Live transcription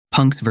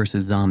Punks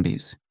vs.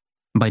 Zombies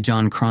by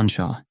John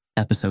Cronshaw,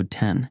 Episode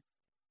 10,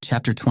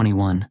 Chapter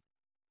 21.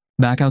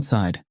 Back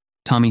outside,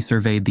 Tommy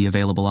surveyed the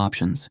available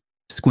options,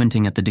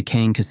 squinting at the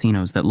decaying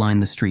casinos that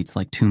lined the streets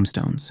like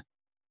tombstones.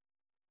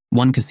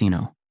 One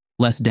casino,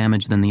 less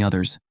damaged than the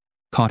others,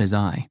 caught his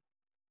eye.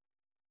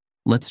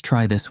 Let's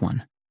try this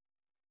one.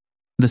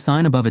 The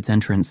sign above its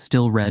entrance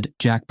still read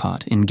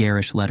 "Jackpot" in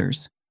garish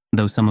letters,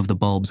 though some of the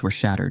bulbs were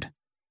shattered.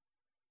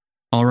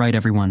 All right,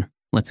 everyone,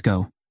 let's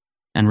go.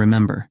 And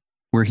remember,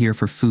 we're here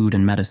for food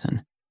and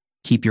medicine.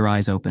 Keep your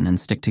eyes open and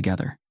stick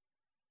together.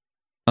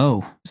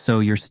 Oh, so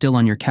you're still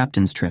on your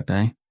captain's trip,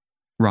 eh?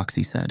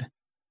 Roxy said.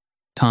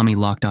 Tommy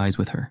locked eyes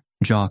with her,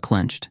 jaw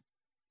clenched.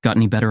 Got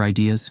any better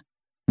ideas?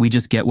 We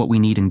just get what we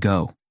need and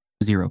go,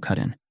 Zero cut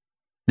in.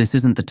 This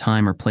isn't the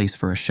time or place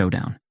for a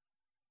showdown.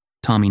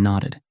 Tommy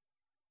nodded.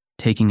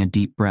 Taking a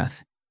deep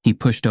breath, he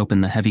pushed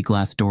open the heavy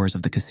glass doors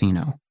of the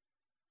casino.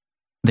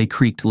 They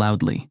creaked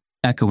loudly,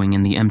 echoing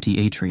in the empty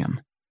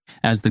atrium.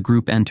 As the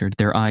group entered,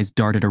 their eyes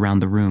darted around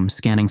the room,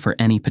 scanning for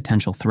any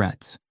potential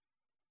threats.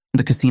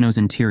 The casino's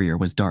interior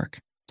was dark,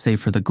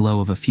 save for the glow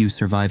of a few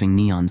surviving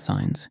neon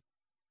signs,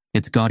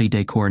 its gaudy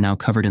decor now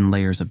covered in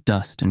layers of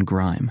dust and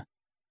grime.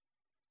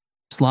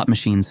 Slot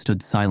machines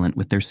stood silent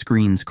with their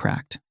screens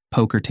cracked.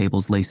 Poker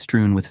tables lay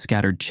strewn with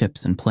scattered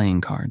chips and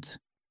playing cards.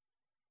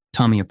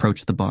 Tommy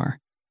approached the bar,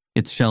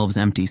 its shelves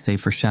empty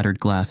save for shattered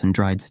glass and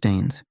dried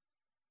stains.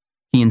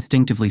 He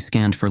instinctively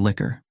scanned for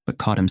liquor, but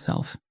caught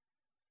himself.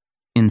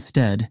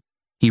 Instead,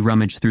 he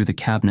rummaged through the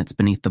cabinets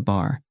beneath the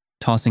bar,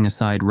 tossing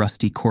aside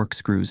rusty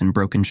corkscrews and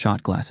broken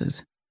shot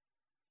glasses.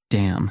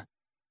 Damn,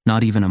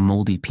 not even a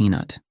moldy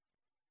peanut.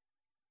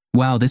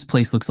 Wow, this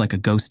place looks like a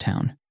ghost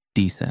town,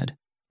 Dee said.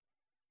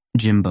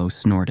 Jimbo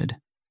snorted.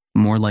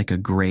 More like a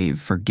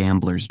grave for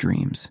gamblers'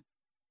 dreams.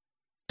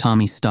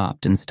 Tommy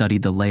stopped and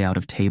studied the layout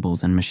of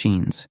tables and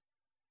machines.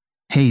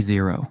 Hey,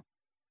 Zero.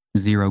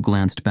 Zero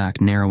glanced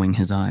back, narrowing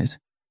his eyes.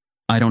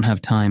 I don't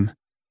have time.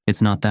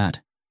 It's not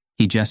that.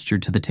 He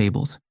gestured to the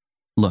tables.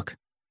 Look.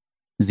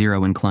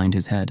 Zero inclined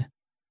his head.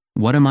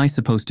 What am I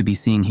supposed to be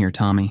seeing here,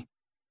 Tommy?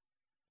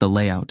 The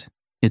layout.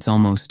 It's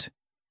almost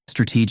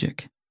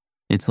strategic.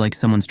 It's like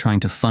someone's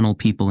trying to funnel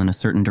people in a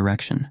certain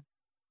direction.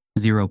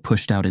 Zero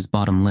pushed out his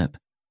bottom lip.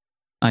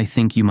 I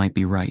think you might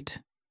be right.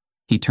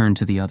 He turned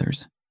to the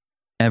others.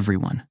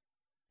 Everyone.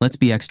 Let's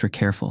be extra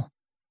careful.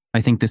 I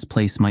think this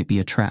place might be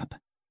a trap.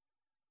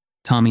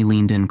 Tommy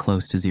leaned in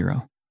close to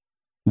Zero.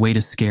 Way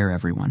to scare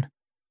everyone.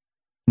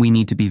 We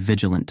need to be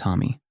vigilant,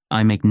 Tommy.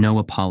 I make no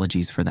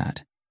apologies for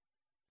that.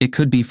 It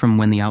could be from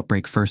when the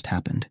outbreak first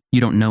happened.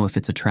 You don't know if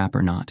it's a trap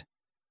or not.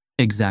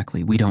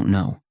 Exactly, we don't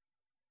know.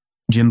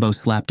 Jimbo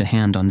slapped a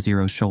hand on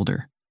Zero's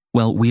shoulder.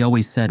 Well, we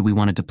always said we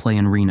wanted to play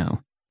in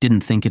Reno.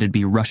 Didn't think it'd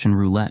be Russian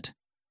roulette.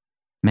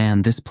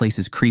 Man, this place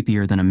is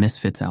creepier than a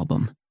Misfits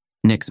album,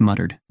 Nix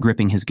muttered,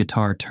 gripping his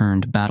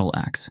guitar-turned battle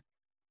axe.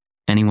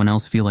 Anyone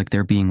else feel like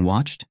they're being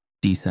watched?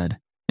 Dee said.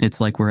 It's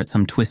like we're at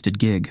some twisted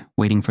gig,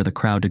 waiting for the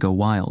crowd to go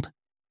wild.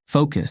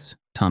 Focus,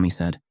 Tommy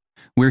said.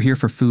 We're here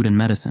for food and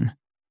medicine.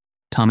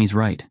 Tommy's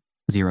right,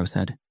 Zero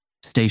said.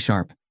 Stay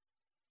sharp.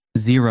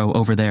 Zero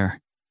over there,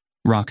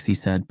 Roxy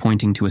said,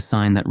 pointing to a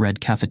sign that read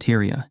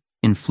cafeteria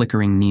in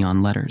flickering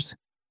neon letters.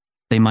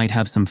 They might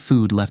have some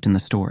food left in the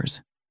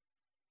stores.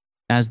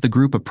 As the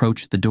group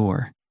approached the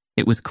door,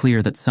 it was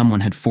clear that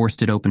someone had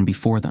forced it open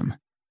before them.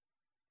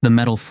 The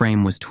metal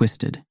frame was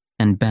twisted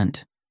and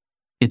bent,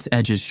 its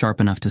edges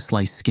sharp enough to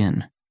slice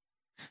skin.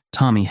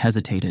 Tommy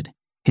hesitated,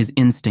 his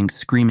instincts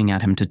screaming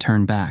at him to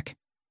turn back.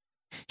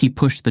 He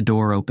pushed the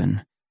door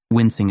open,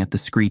 wincing at the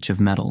screech of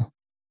metal.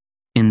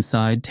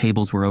 Inside,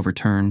 tables were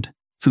overturned,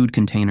 food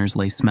containers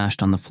lay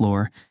smashed on the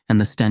floor, and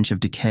the stench of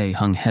decay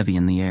hung heavy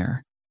in the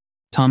air.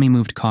 Tommy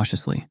moved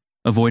cautiously,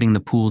 avoiding the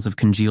pools of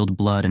congealed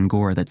blood and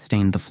gore that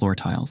stained the floor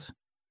tiles.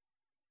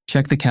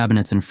 Check the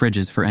cabinets and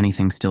fridges for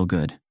anything still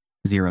good,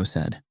 Zero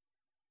said.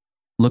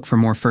 Look for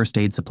more first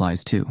aid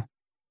supplies too,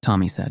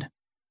 Tommy said.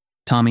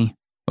 Tommy,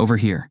 over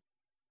here.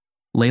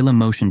 Layla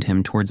motioned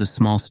him towards a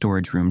small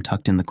storage room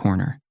tucked in the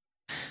corner.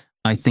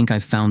 I think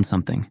I've found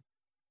something.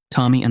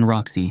 Tommy and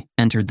Roxy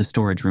entered the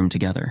storage room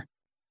together,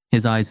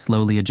 his eyes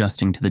slowly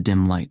adjusting to the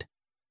dim light.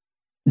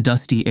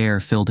 Dusty air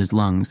filled his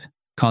lungs,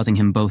 causing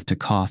him both to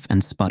cough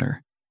and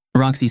sputter.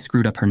 Roxy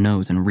screwed up her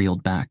nose and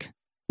reeled back.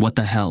 What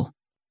the hell?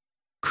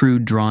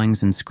 Crude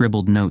drawings and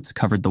scribbled notes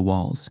covered the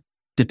walls,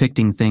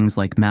 depicting things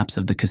like maps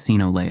of the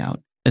casino layout,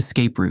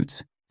 escape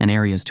routes, and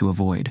areas to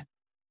avoid.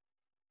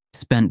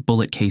 Spent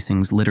bullet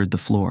casings littered the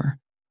floor,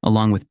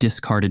 along with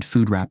discarded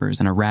food wrappers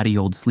and a ratty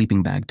old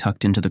sleeping bag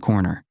tucked into the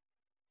corner.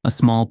 A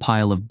small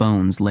pile of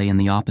bones lay in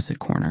the opposite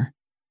corner.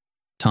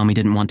 Tommy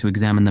didn't want to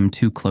examine them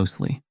too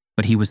closely,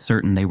 but he was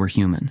certain they were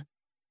human.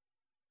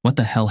 What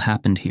the hell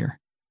happened here?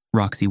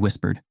 Roxy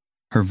whispered,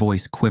 her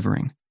voice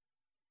quivering.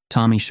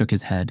 Tommy shook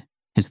his head,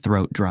 his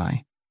throat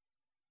dry.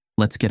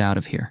 Let's get out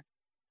of here.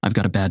 I've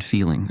got a bad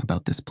feeling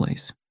about this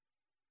place.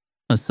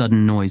 A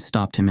sudden noise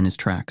stopped him in his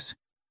tracks.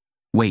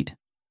 Wait.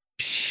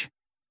 Shh.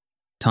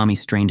 Tommy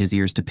strained his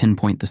ears to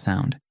pinpoint the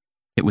sound.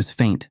 It was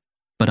faint,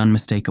 but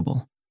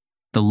unmistakable.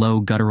 the low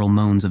guttural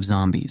moans of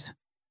zombies.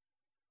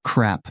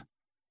 "Crap,"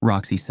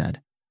 Roxy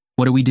said.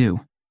 "What do we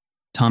do?"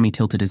 Tommy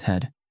tilted his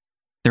head.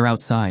 "They're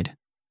outside."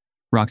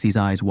 Roxy's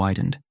eyes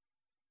widened.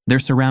 "They're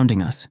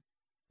surrounding us.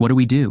 What do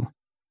we do?"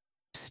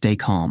 "Stay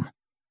calm,"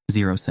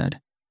 Zero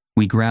said.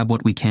 "We grab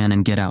what we can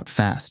and get out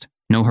fast.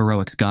 No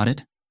heroics, got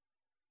it?"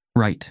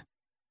 "Right."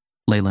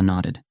 Layla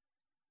nodded.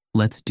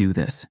 "Let's do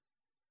this."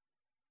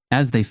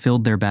 As they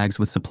filled their bags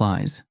with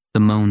supplies, the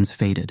moans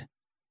faded.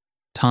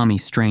 Tommy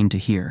strained to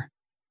hear.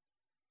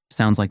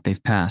 "Sounds like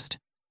they've passed."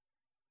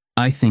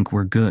 "I think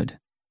we're good,"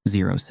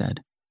 Zero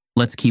said.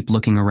 "Let's keep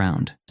looking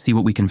around, see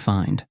what we can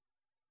find."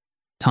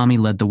 Tommy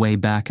led the way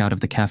back out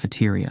of the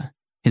cafeteria,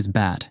 his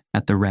bat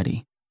at the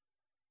ready.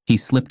 He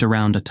slipped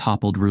around a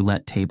toppled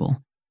roulette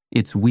table,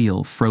 its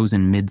wheel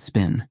frozen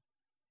mid-spin.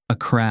 A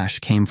crash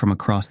came from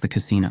across the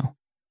casino.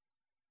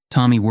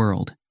 Tommy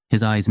whirled,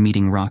 his eyes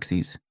meeting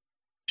Roxy's.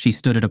 She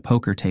stood at a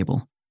poker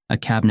table, a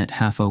cabinet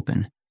half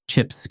open,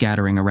 chips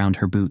scattering around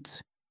her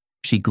boots.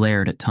 She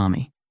glared at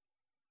Tommy.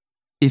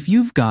 "If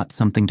you've got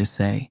something to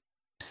say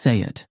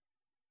it.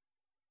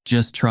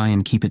 Just try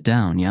and keep it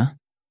down, yeah?"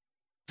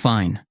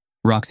 "Fine."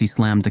 Roxy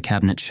slammed the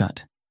cabinet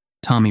shut.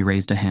 Tommy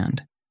raised a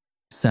hand.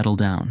 "Settle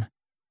down."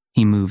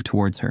 He moved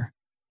towards her.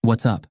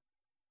 "What's up?"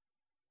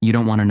 "You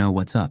don't want to know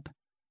what's up."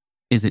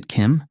 "Is it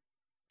Kim?"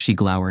 She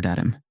glowered at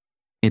him.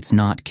 "It's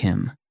not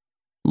Kim.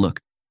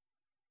 Look."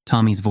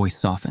 Tommy's voice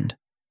softened.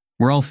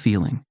 "We're all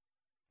feeling.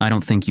 I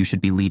don't think you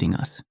should be leading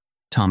us."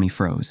 Tommy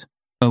froze.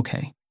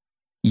 "Okay.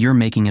 You're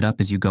making it up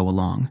as you go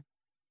along."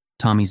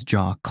 Tommy's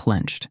jaw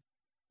clenched.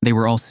 They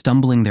were all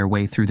stumbling their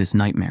way through this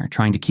nightmare,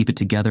 trying to keep it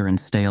together and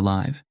stay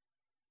alive.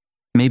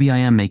 "Maybe I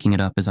am making it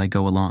up as I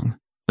go along,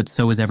 but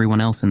so is everyone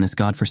else in this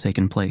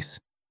godforsaken place.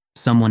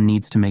 Someone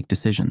needs to make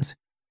decisions.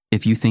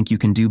 If you think you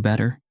can do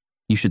better,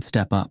 you should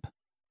step up."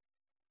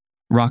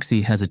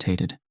 Roxy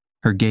hesitated,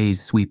 her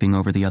gaze sweeping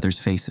over the others'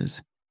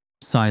 faces.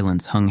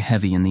 Silence hung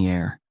heavy in the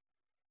air.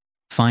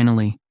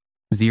 Finally,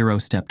 Zero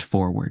stepped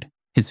forward,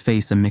 his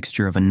face a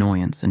mixture of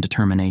annoyance and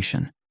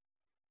determination.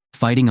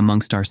 "Fighting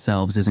amongst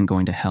ourselves isn't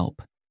going to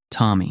help.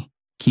 Tommy,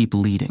 keep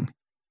leading.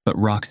 But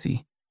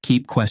Roxy,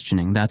 keep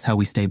questioning, that's how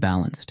we stay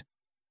balanced."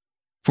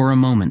 For a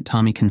moment,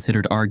 Tommy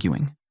considered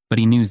arguing, but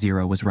he knew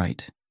Zero was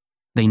right.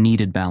 They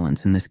needed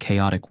balance in this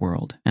chaotic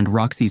world, and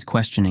Roxy's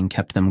questioning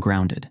kept them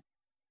grounded.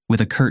 With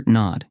a curt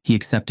nod, he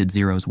accepted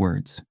Zero's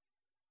words.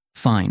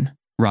 "Fine,"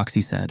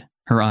 Roxy said,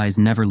 her eyes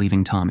never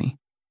leaving Tommy.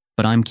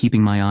 "But I'm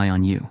keeping my eye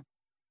on you."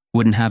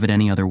 "Wouldn't have it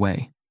any other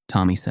way,"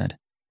 Tommy said,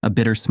 a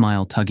bitter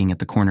smile tugging at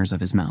the corners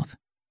of his mouth.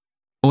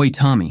 "Oi,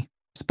 Tommy,"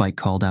 Spike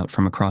called out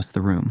from across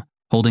the room,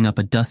 holding up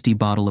a dusty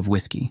bottle of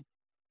whiskey.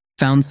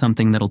 "Found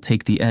something that'll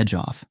take the edge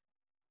off."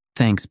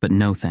 "Thanks, but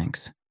no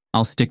thanks.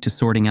 I'll stick to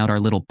sorting out our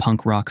little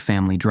punk rock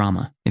family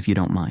drama, if you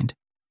don't mind."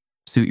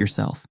 "Suit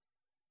yourself."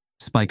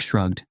 Spike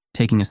shrugged,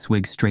 taking a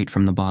swig straight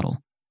from the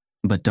bottle.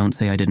 "But don't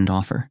say I didn't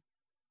offer."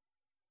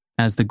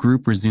 As the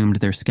group resumed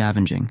their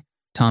scavenging,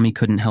 Tommy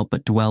couldn't help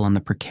but dwell on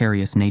the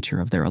precarious nature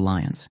of their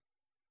alliance.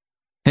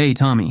 "Hey,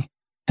 Tommy,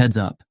 heads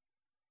up."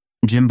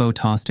 Jimbo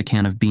tossed a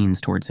can of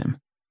beans towards him.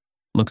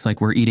 "Looks like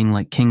we're eating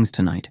like kings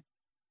tonight."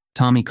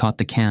 Tommy caught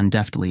the can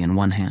deftly in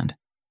one hand.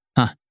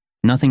 "Huh,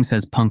 nothing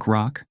says punk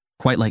rock,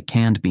 quite like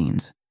canned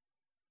beans.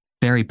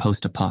 Very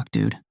post-apoc,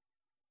 dude."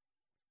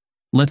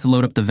 "Let's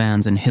load up the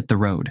vans and hit the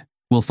road.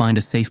 We'll find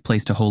a safe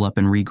place to hole up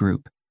and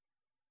regroup."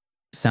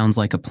 "Sounds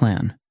like a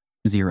plan,"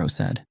 Zero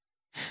said.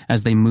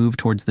 As they moved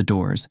towards the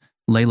doors,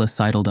 Layla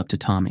sidled up to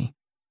Tommy.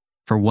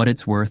 "For what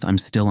it's worth, I'm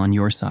still on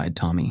your side,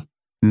 Tommy.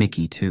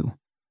 Mickey, too."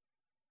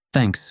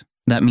 "Thanks,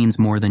 that means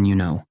more than you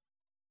know."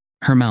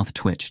 Her mouth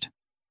twitched.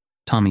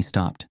 Tommy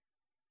stopped.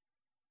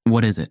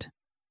 "What is it?"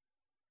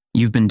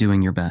 "You've been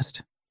doing your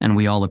best, and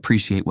we all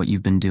appreciate what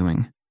you've been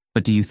doing.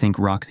 But do you think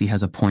Roxy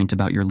has a point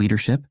about your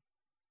leadership?"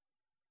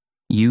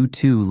 "You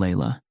too,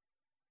 Layla.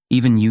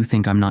 Even you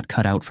think I'm not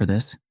cut out for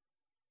this?"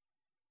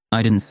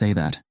 "I didn't say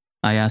that.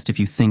 I asked if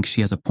you think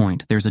she has a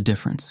point. There's a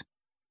difference."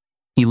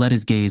 He let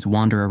his gaze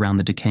wander around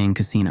the decaying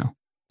casino,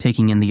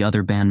 taking in the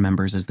other band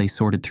members as they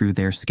sorted through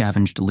their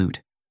scavenged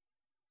loot.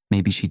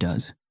 "Maybe she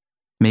does.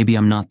 Maybe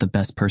I'm not the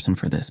best person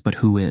for this, but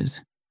who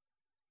is?"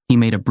 He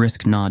made a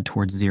brisk nod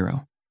towards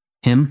Zero.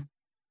 "Him?"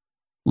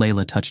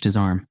 Layla touched his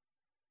arm.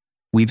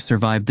 "We've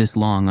survived this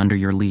long under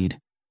your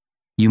lead.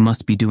 You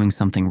must be doing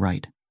something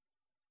right.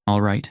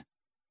 All right,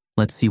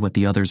 let's see what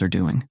the others are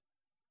doing."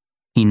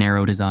 He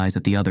narrowed his eyes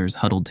at the others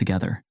huddled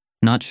together.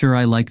 "Not sure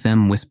I like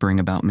them whispering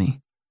about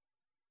me."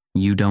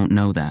 "You don't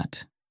know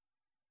that."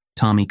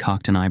 Tommy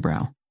cocked an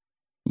eyebrow.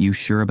 "You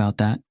sure about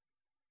that?"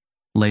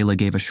 Layla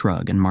gave a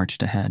shrug and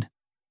marched ahead.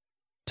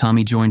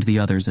 Tommy joined the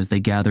others as they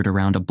gathered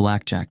around a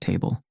blackjack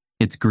table,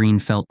 its green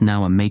felt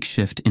now a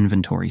makeshift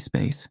inventory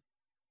space.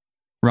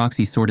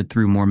 Roxy sorted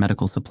through more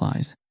medical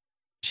supplies.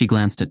 She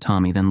glanced at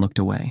Tommy, then looked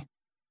away.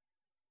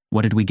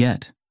 "What did we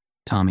get?"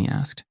 Tommy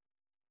asked.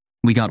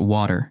 "We got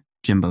water,"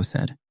 Jimbo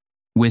said.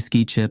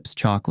 "Whiskey, chips,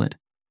 chocolate."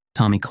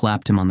 Tommy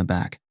clapped him on the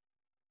back.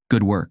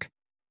 "Good work."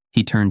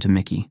 He turned to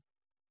Mickey.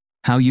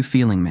 "How you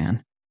feeling,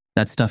 man?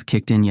 That stuff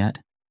kicked in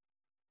yet?"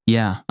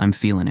 Yeah, I'm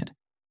feeling it.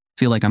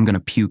 Feel like I'm gonna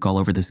puke all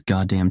over this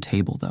goddamn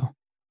table, though.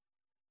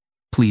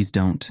 Please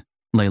don't,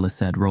 Layla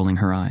said, rolling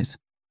her eyes.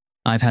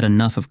 I've had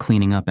enough of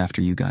cleaning up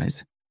after you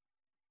guys.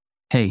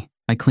 Hey,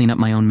 I clean up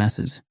my own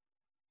messes.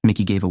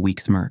 Mickey gave a weak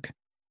smirk.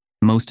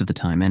 Most of the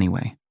time,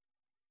 anyway.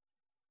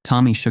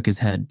 Tommy shook his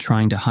head,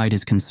 trying to hide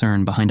his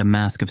concern behind a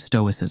mask of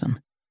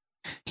stoicism.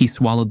 He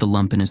swallowed the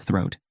lump in his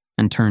throat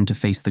and turned to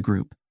face the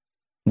group.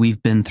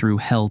 We've been through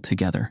hell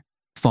together,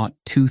 fought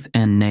tooth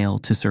and nail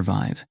to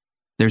survive.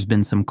 There's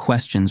been some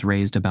questions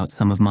raised about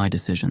some of my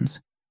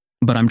decisions.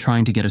 But I'm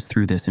trying to get us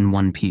through this in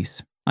one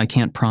piece. I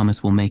can't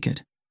promise we'll make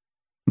it.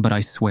 But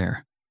I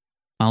swear,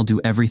 I'll do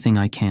everything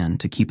I can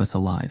to keep us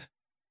alive.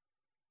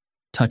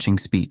 Touching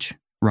speech,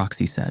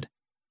 Roxy said.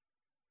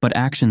 But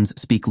actions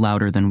speak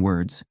louder than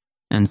words,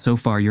 and so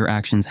far your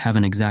actions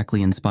haven't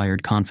exactly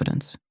inspired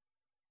confidence.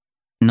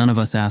 None of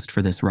us asked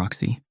for this,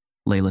 Roxy,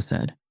 Layla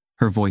said,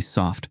 her voice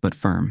soft but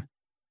firm.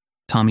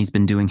 Tommy's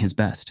been doing his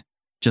best,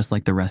 just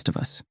like the rest of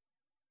us.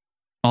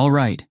 All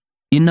right,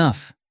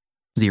 enough,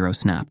 Zero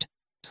snapped,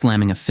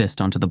 slamming a fist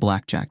onto the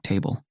blackjack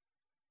table.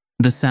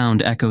 The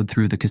sound echoed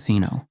through the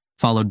casino,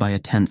 followed by a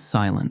tense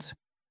silence.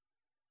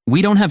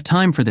 We don't have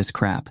time for this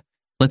crap.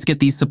 Let's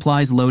get these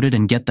supplies loaded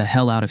and get the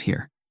hell out of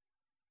here.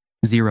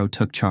 Zero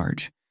took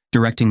charge,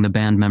 directing the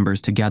band members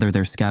to gather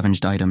their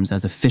scavenged items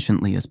as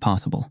efficiently as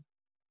possible.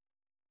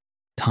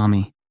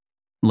 Tommy,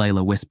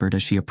 Layla whispered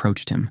as she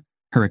approached him,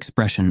 her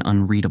expression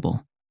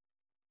unreadable.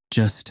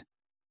 Just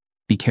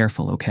be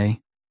careful, okay?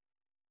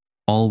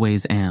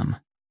 Always am.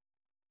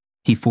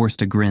 He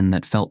forced a grin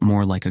that felt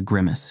more like a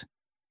grimace.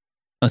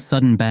 A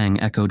sudden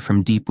bang echoed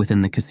from deep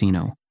within the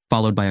casino,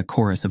 followed by a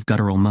chorus of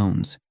guttural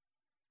moans.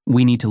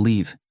 We need to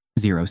leave,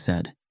 Zero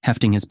said,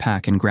 hefting his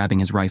pack and grabbing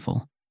his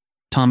rifle.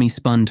 Tommy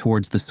spun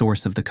towards the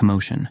source of the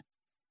commotion.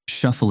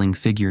 Shuffling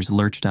figures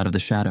lurched out of the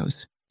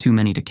shadows, too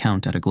many to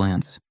count at a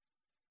glance.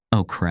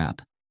 Oh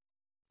crap.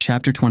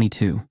 Chapter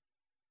 22.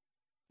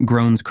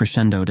 Groans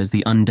crescendoed as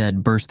the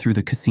undead burst through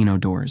the casino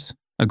doors,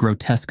 a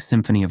grotesque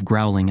symphony of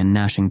growling and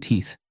gnashing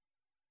teeth.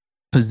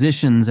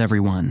 Positions,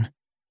 everyone.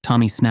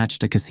 Tommy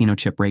snatched a casino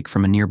chip rake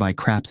from a nearby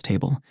craps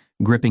table,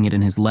 gripping it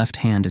in his left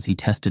hand as he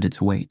tested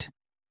its weight.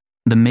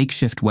 The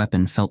makeshift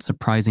weapon felt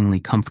surprisingly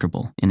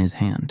comfortable in his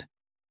hand.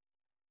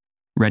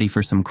 Ready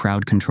for some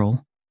crowd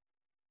control?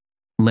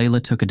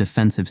 Layla took a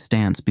defensive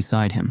stance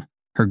beside him,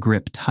 her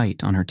grip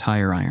tight on her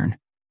tire iron.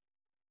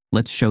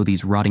 Let's show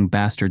these rotting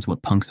bastards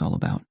what punk's all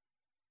about.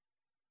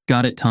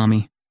 Got it,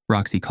 Tommy,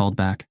 Roxy called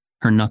back,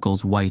 her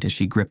knuckles white as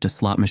she gripped a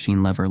slot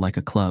machine lever like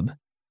a club.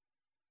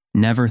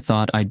 Never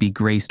thought I'd be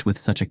graced with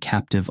such a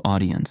captive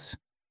audience,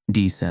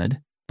 Dee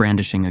said,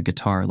 brandishing a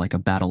guitar like a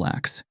battle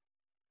axe.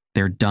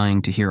 They're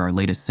dying to hear our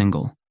latest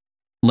single.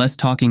 Less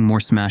talking, more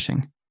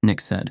smashing,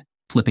 Nick said,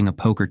 flipping a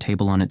poker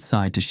table on its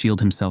side to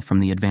shield himself from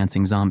the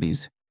advancing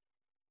zombies.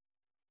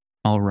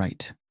 All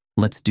right,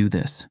 let's do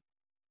this,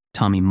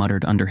 Tommy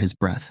muttered under his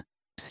breath,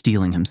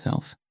 steeling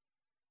himself.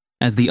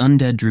 As the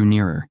undead drew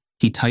nearer,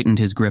 he tightened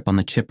his grip on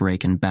the chip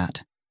rake and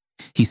bat.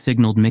 He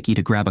signaled Mickey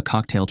to grab a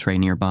cocktail tray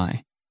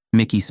nearby.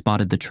 Mickey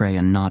spotted the tray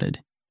and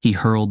nodded. He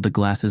hurled the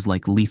glasses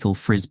like lethal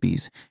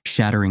frisbees,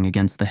 shattering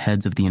against the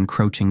heads of the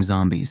encroaching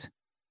zombies.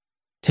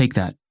 Take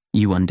that,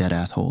 you undead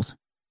assholes.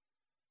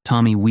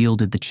 Tommy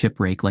wielded the chip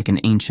rake like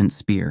an ancient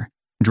spear,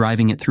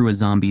 driving it through a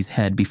zombie's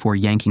head before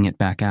yanking it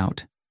back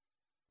out.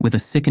 With a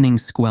sickening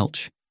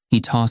squelch,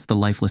 he tossed the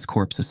lifeless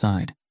corpse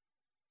aside.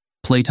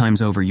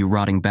 Playtime's over, you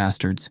rotting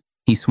bastards.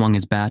 He swung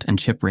his bat and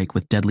chip rake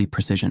with deadly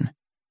precision.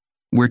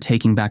 We're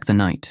taking back the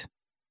night.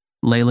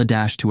 Layla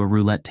dashed to a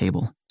roulette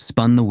table,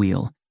 spun the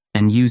wheel,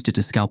 and used it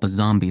to scalp a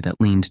zombie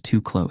that leaned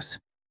too close.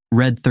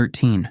 Red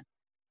 13.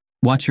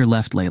 Watch your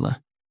left,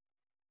 Layla.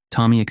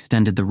 Tommy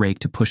extended the rake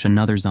to push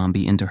another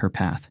zombie into her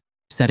path,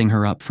 setting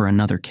her up for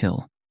another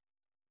kill.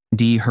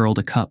 Dee hurled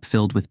a cup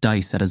filled with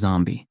dice at a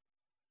zombie.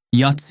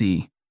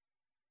 Yahtzee!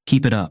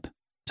 Keep it up,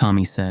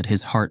 Tommy said,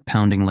 his heart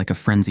pounding like a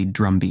frenzied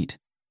drumbeat.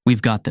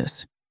 We've got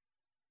this.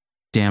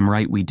 Damn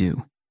right we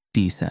do,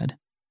 Dee said.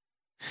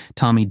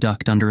 Tommy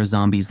ducked under a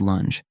zombie's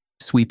lunge,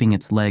 sweeping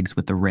its legs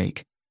with the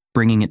rake,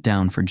 bringing it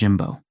down for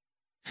Jimbo.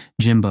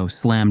 Jimbo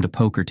slammed a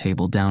poker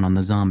table down on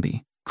the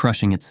zombie,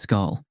 crushing its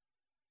skull.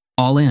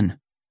 All in.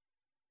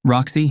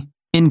 Roxy,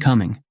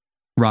 incoming.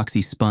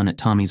 Roxy spun at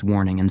Tommy's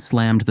warning and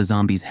slammed the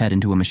zombie's head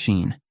into a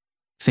machine.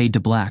 Fade to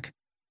black,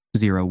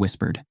 Zero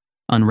whispered,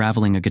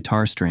 unraveling a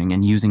guitar string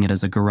and using it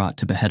as a garrote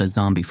to behead a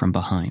zombie from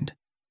behind.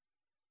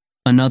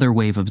 Another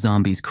wave of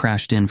zombies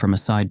crashed in from a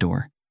side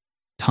door.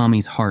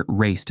 Tommy's heart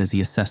raced as he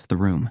assessed the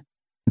room.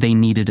 They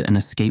needed an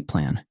escape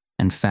plan,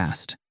 and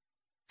fast.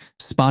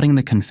 Spotting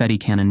the confetti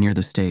cannon near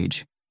the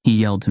stage, he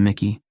yelled to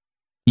Mickey,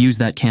 "Use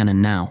that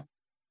cannon now."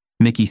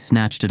 Mickey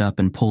snatched it up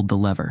and pulled the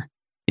lever.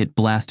 It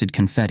blasted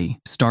confetti,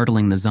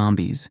 startling the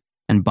zombies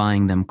and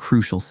buying them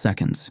crucial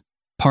seconds.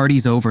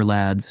 Party's over,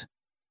 lads.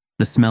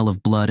 The smell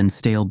of blood and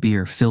stale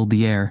beer filled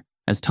the air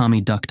as Tommy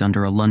ducked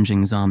under a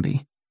lunging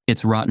zombie,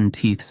 its rotten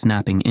teeth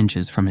snapping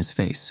inches from his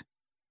face.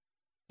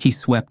 He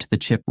swept the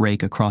chip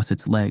rake across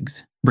its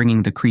legs,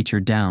 bringing the creature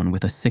down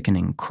with a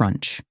sickening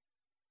crunch.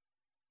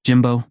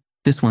 Jimbo,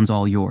 this one's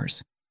all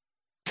yours.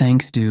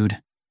 Thanks,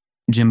 dude.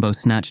 Jimbo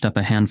snatched up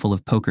a handful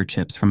of poker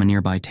chips from a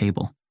nearby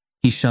table.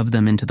 He shoved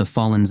them into the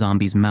fallen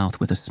zombie's mouth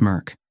with a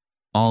smirk.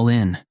 All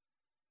in.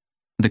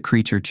 The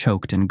creature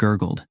choked and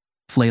gurgled,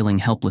 flailing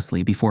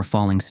helplessly before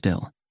falling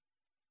still.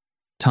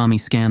 Tommy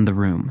scanned the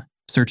room,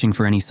 searching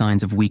for any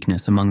signs of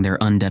weakness among their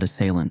undead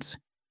assailants.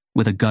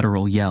 With a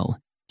guttural yell,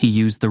 he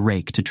used the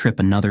rake to trip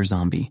another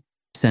zombie,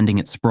 sending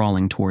it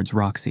sprawling towards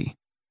Roxy.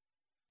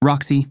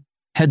 Roxy,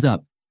 heads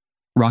up!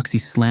 Roxy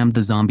slammed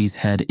the zombie's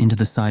head into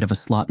the side of a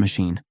slot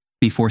machine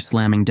before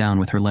slamming down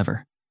with her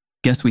lever.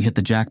 Guess we hit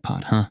the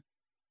jackpot, huh?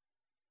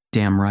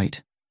 Damn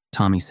right,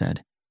 Tommy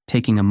said,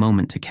 taking a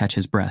moment to catch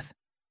his breath.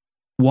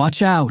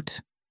 Watch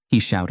out! He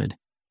shouted,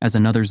 as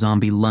another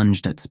zombie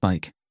lunged at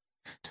Spike.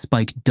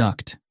 Spike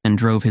ducked and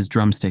drove his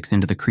drumsticks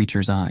into the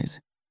creature's eyes.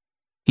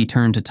 He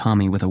turned to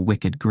Tommy with a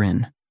wicked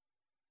grin.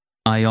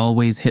 I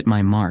always hit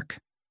my mark.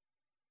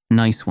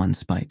 Nice one,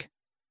 Spike.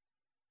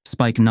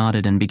 Spike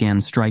nodded and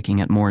began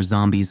striking at more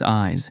zombies'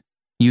 eyes,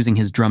 using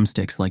his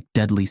drumsticks like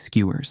deadly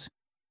skewers.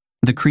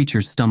 The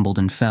creatures stumbled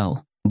and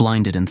fell,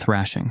 blinded and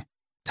thrashing.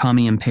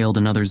 Tommy impaled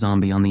another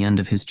zombie on the end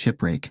of his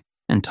chip rake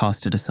and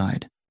tossed it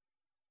aside.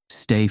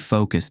 Stay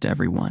focused,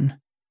 everyone.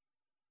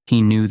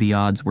 He knew the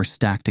odds were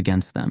stacked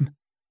against them,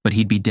 but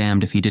he'd be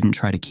damned if he didn't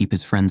try to keep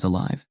his friends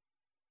alive.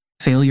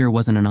 Failure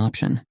wasn't an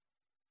option.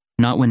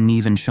 Not when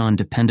Neve and Sean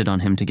depended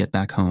on him to get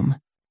back home.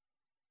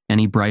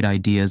 Any bright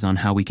ideas on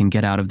how we can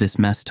get out of this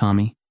mess,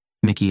 Tommy?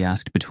 Mickey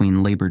asked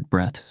between labored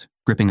breaths,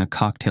 gripping a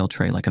cocktail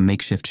tray like a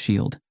makeshift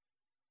shield.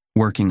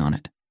 Working on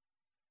it.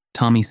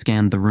 Tommy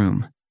scanned the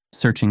room,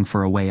 searching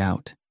for a way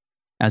out.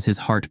 As his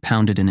heart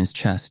pounded in his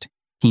chest,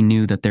 he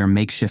knew that their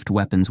makeshift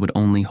weapons would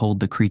only hold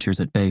the creatures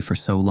at bay for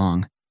so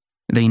long.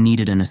 They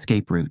needed an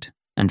escape route,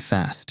 and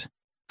fast.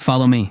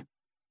 Follow me.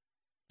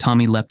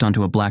 Tommy leapt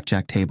onto a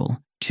blackjack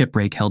table, chip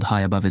rake held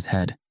high above his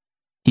head.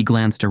 He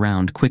glanced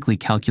around, quickly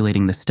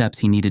calculating the steps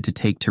he needed to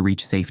take to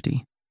reach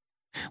safety.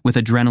 With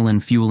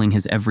adrenaline fueling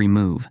his every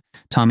move,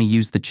 Tommy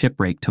used the chip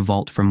rake to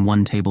vault from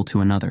one table to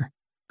another,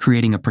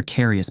 creating a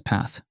precarious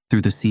path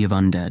through the sea of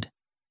undead.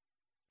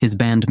 His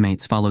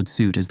bandmates followed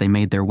suit as they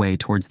made their way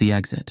towards the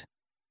exit.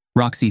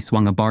 Roxy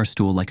swung a bar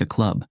stool like a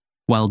club,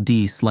 while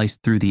Dee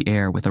sliced through the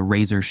air with a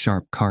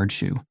razor-sharp card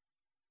shoe.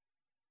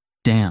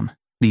 Damn,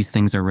 these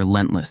things are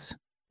relentless,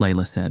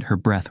 Layla said, her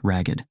breath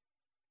ragged.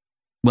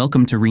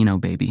 Welcome to Reno,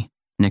 baby,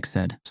 Nick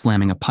said,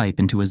 slamming a pipe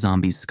into a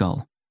zombie's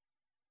skull.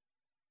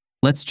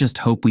 Let's just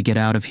hope we get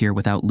out of here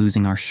without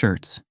losing our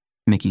shirts,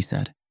 Mickey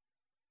said.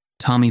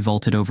 Tommy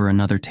vaulted over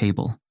another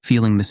table,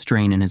 feeling the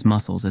strain in his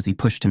muscles as he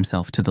pushed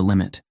himself to the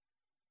limit.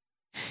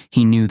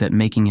 He knew that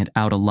making it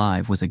out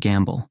alive was a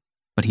gamble,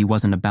 but he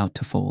wasn't about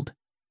to fold.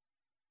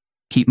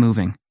 Keep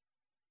moving.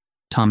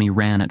 Tommy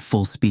ran at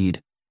full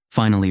speed,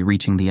 finally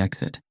reaching the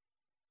exit.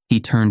 He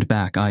turned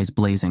back, eyes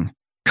blazing.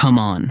 Come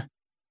on!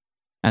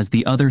 As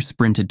the others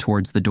sprinted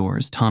towards the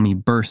doors, Tommy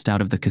burst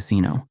out of the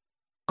casino.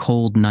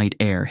 Cold night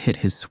air hit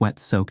his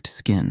sweat-soaked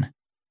skin.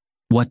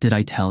 What did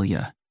I tell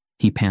ya?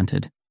 He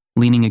panted,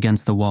 leaning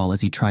against the wall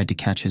as he tried to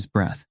catch his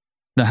breath.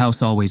 The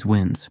house always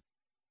wins.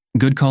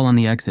 Good call on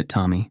the exit,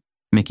 Tommy,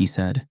 Mickey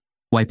said,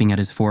 wiping at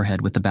his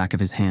forehead with the back of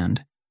his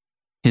hand.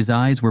 His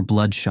eyes were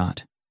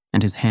bloodshot,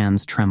 and his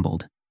hands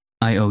trembled.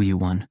 I owe you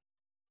one.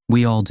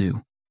 We all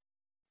do.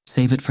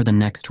 Save it for the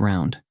next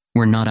round.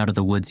 We're not out of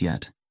the woods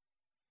yet.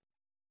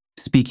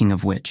 Speaking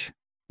of which,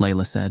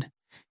 Layla said,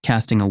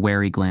 casting a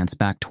wary glance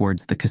back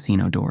towards the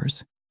casino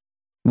doors.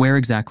 Where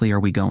exactly are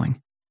we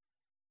going?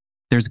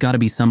 There's got to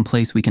be some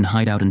place we can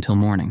hide out until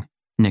morning,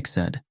 Nick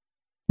said.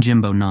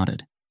 Jimbo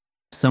nodded.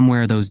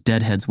 Somewhere those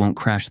deadheads won't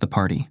crash the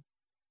party.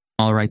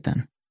 All right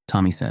then,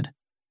 Tommy said.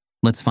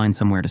 Let's find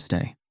somewhere to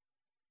stay.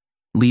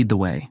 Lead the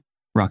way,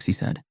 Roxy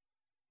said.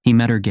 He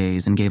met her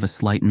gaze and gave a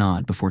slight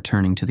nod before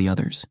turning to the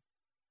others.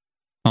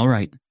 All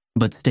right,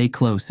 but stay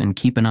close and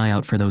keep an eye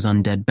out for those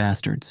undead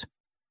bastards.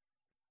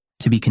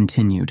 To be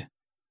continued.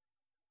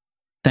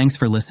 Thanks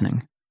for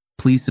listening.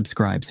 Please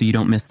subscribe so you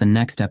don't miss the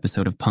next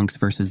episode of Punks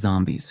vs.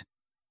 Zombies.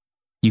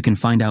 You can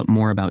find out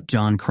more about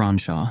John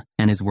Cronshaw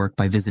and his work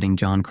by visiting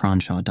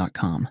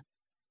johncronshaw.com.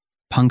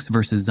 Punks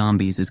vs.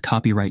 Zombies is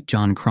copyright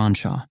John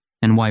Cronshaw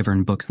and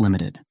Wyvern Books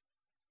Limited.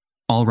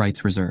 All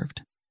rights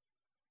reserved.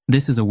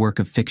 This is a work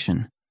of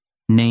fiction.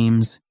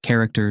 Names,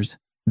 characters,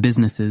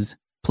 businesses,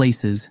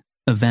 places,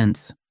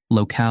 events,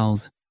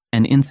 locales,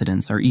 and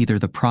incidents are either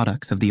the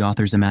products of the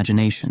author's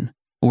imagination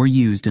or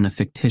used in a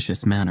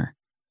fictitious manner.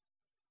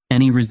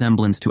 Any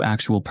resemblance to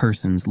actual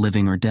persons,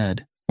 living or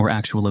dead, or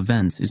actual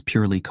events is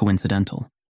purely coincidental.